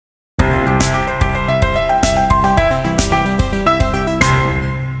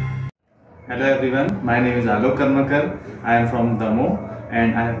Hello everyone, my name is KARMARKAR. I am from Damo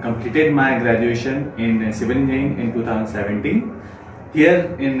and I have completed my graduation in civil engineering in 2017.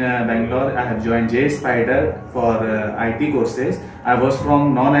 Here in Bangalore, I have joined JSpiders for IT courses. I was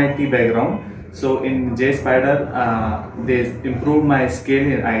from non-IT background, so in JSpiders they improved my skill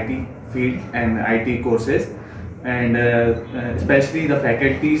in IT field and IT courses, and especially the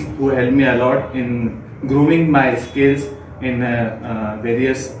faculties who helped me a lot in grooming my skills in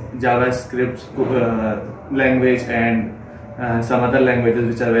various JavaScript language and some other languages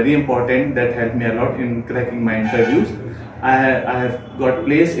which are very important, that helped me a lot in cracking my interviews. I have got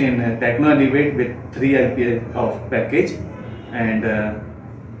placed in Techno Elevate with 3 LPA of package, and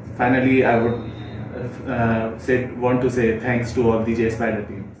finally I would want to say thanks to all the JSpiders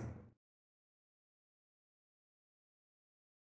team.